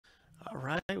All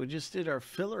right, we just did our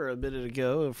filler a minute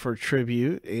ago for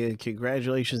tribute, and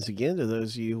congratulations again to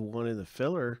those of you who won in the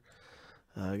filler.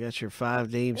 I got your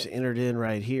 5 names entered in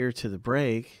right here to the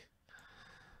break.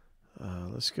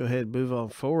 Let's go ahead and move on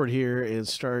forward here and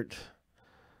start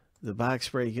the box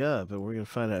break up, and we're going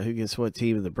to find out who gets what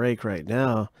team in the break right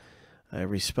now.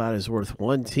 Every spot is worth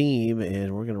 1 team,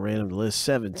 and we're going to random the list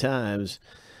 7 times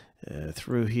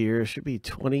through here. It should be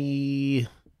 20.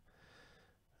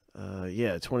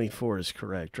 Yeah, 24 is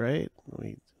correct, right?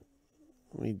 Let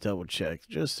me double check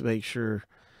just to make sure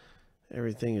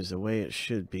everything is the way it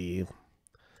should be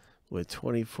with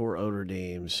 24 owner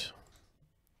names.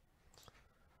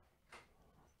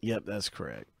 Yep, that's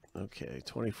correct. Okay,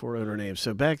 24 owner names.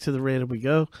 So back to the random we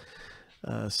go.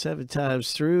 7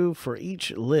 times through for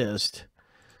each list.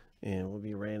 And we'll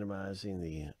be randomizing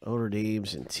the owner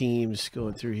names and teams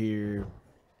going through here.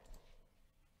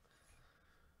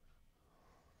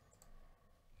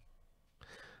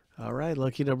 All right,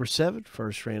 lucky number 7.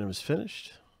 First random is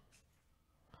finished.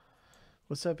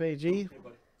 What's up, AG? Hey,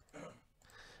 buddy.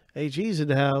 AG's in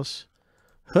the house.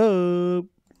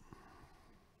 Hope.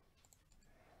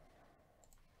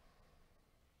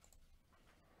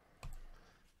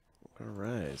 All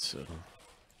right, so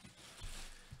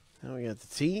now we got the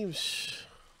teams.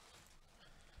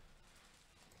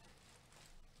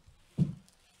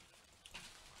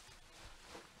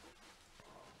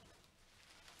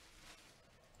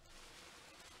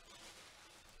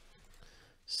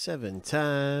 Seven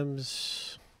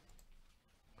times.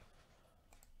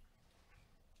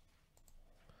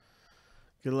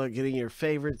 Good luck getting your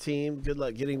favorite team. Good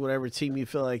luck getting whatever team you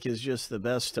feel like is just the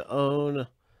best to own.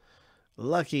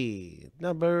 Lucky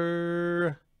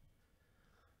number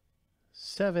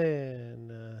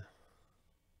 7.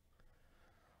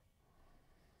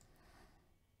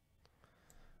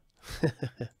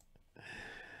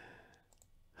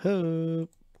 Hope.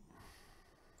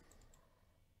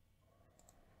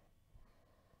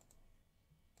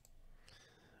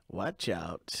 Watch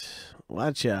out.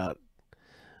 Watch out.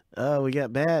 Oh, we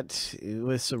got Matt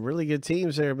with some really good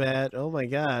teams there, Matt. Oh, my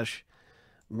gosh.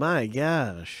 My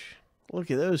gosh.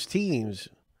 Look at those teams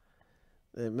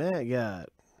that Matt got.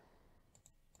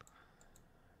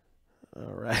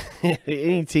 All right.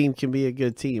 Any team can be a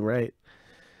good team, right?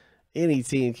 Any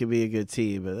team can be a good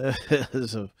team. But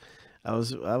I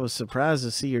was surprised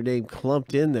to see your name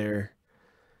clumped in there.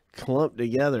 Clumped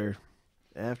together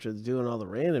after doing all the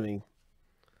randoming.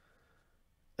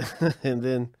 And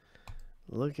then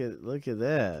look at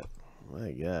that.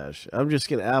 My gosh. I'm just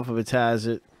going to alphabetize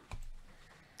it.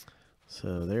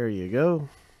 So there you go.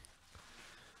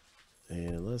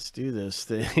 And let's do this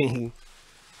thing.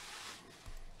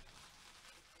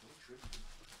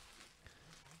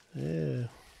 Yeah.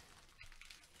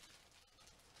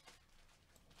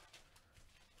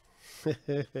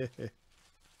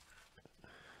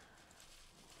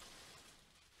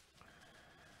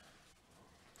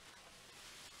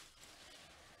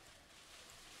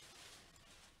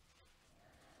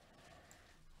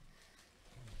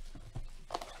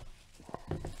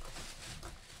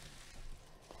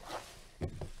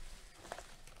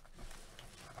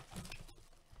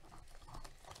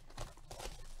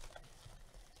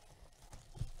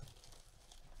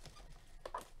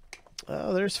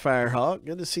 Oh, there's Firehawk.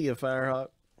 Good to see you, Firehawk.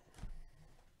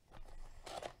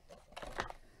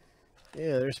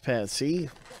 Yeah, there's Patsy.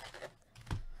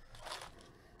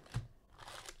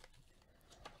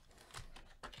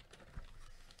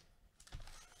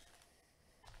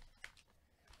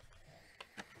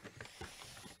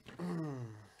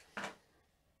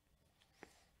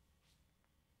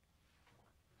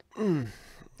 All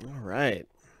right.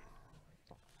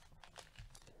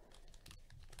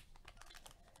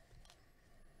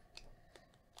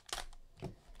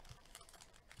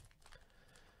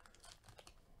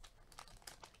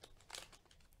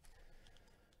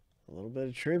 A little bit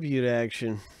of tribute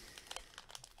action.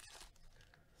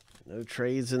 No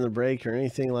trades in the break or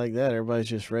anything like that. Everybody's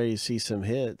just ready to see some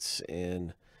hits.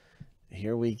 And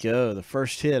here we go. The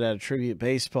first hit out of Tribute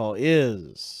Baseball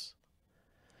is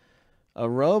a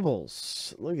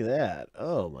Robles. Look at that.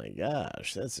 Oh, my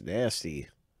gosh. That's nasty.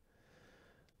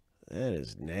 That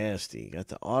is nasty. Got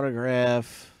the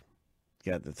autograph.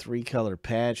 Got the 3-color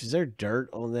patch. Is there dirt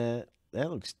on that?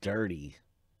 That looks dirty.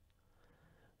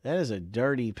 That is a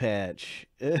dirty patch.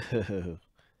 Oh.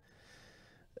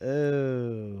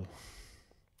 Oh.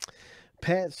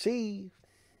 Pat C.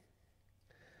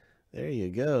 There you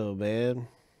go, man.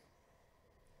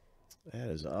 That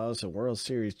is awesome. World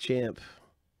Series champ.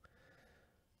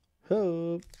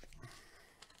 Hope.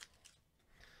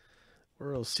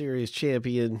 World Series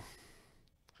champion.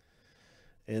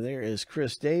 And there is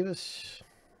Chris Davis.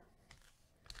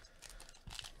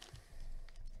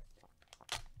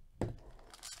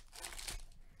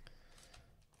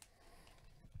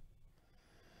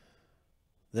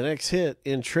 The next hit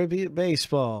in Tribute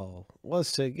Baseball.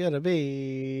 What's it going to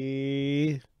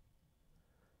be?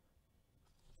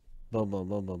 Boom, boom,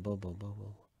 boom, boom, boom, boom, boom,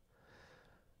 boom.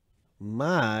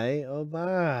 My, oh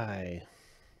my.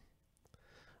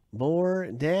 More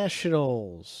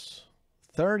Nationals.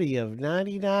 30 of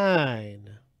 99.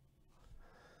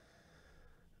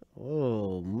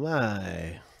 Oh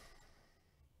my.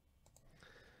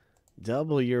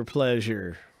 Double your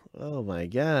pleasure. Oh my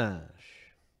gosh.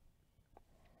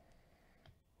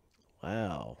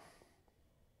 Wow.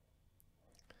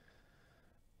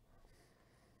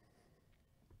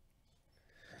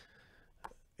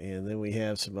 And then we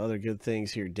have some other good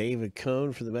things here. David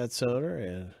Cone for the Mets owner,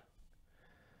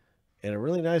 and a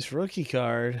really nice rookie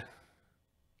card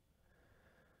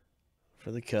for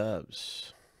the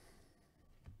Cubs.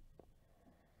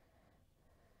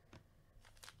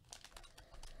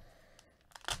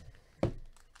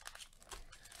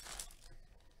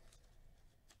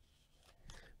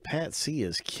 Pat C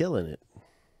is killing it.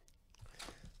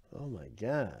 Oh my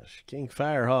gosh. King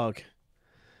Firehawk.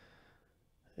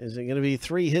 Is it going to be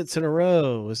 3 hits in a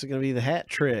row? Is it going to be the hat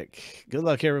trick? Good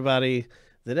luck, everybody.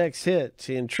 The next hit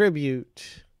in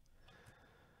Tribute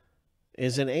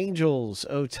is an Angels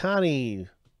Ohtani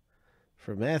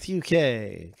for Matthew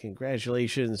K.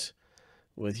 Congratulations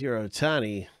with your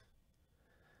Ohtani.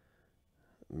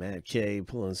 Matt K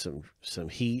pulling some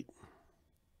heat.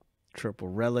 Triple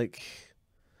relic.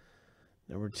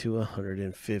 Number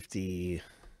 250.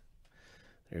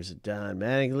 There's a Don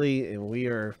Mattingly, and we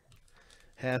are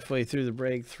halfway through the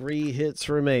break. 3 hits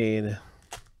remain.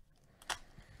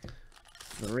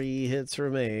 3 hits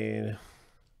remain.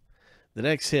 The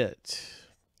next hit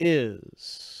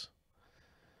is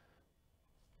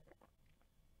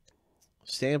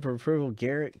stamp of approval,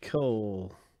 Garrett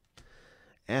Cole,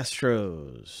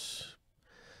 Astros.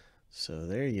 So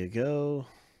there you go.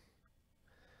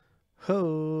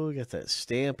 Ho, got that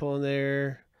stamp on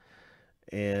there.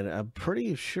 And I'm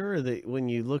pretty sure that when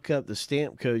you look up the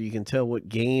stamp code, you can tell what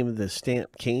game the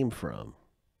stamp came from.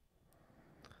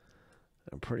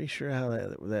 I'm pretty sure how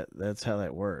that's how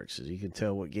that works. Is you can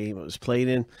tell what game it was played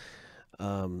in.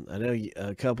 I know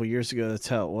a couple years ago that's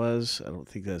how it was. I don't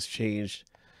think that's changed.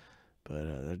 But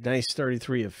a nice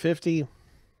 33 of 50.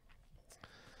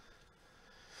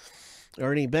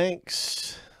 Ernie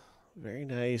Banks, very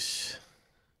nice.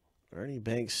 Ernie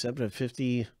Banks, 7 of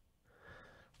 50.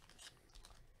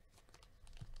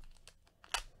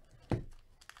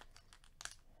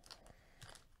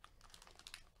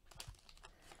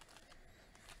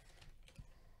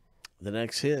 The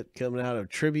next hit coming out of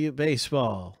Tribute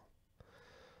Baseball.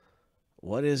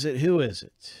 What is it? Who is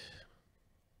it?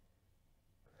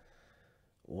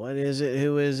 What is it?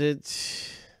 Who is it?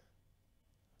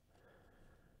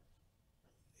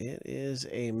 It is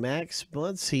a Max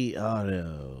Muncy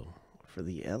auto for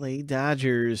the LA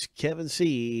Dodgers. Kevin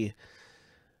C.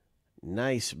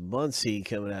 Nice Muncy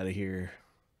coming out of here.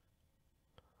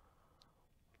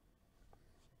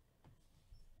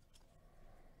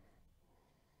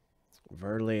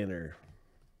 Verlander.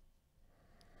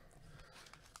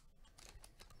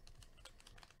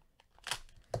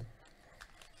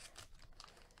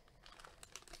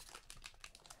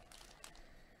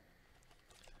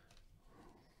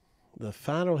 The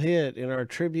final hit in our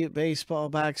Tribute Baseball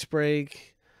box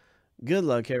break. Good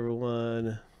luck,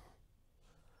 everyone.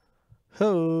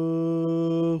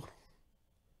 Ho!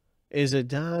 Is a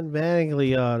Don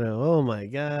Mattingly auto. Oh, my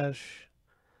gosh.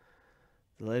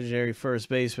 The legendary first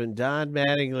baseman, Don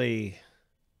Mattingly.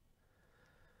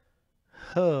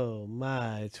 Oh,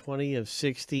 my. 20 of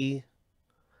 60.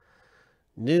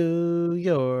 New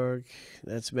York.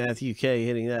 That's Matthew K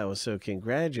hitting that one. So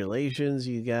congratulations,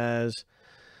 you guys.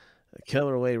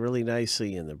 Coming away really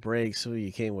nicely in the break. Some of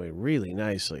you came away really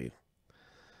nicely.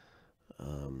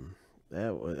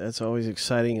 That's always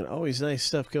exciting and always nice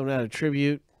stuff coming out of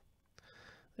Tribute.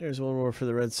 There's one more for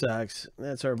the Red Sox.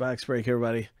 That's our box break,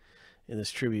 everybody, in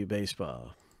this Tribute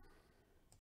Baseball.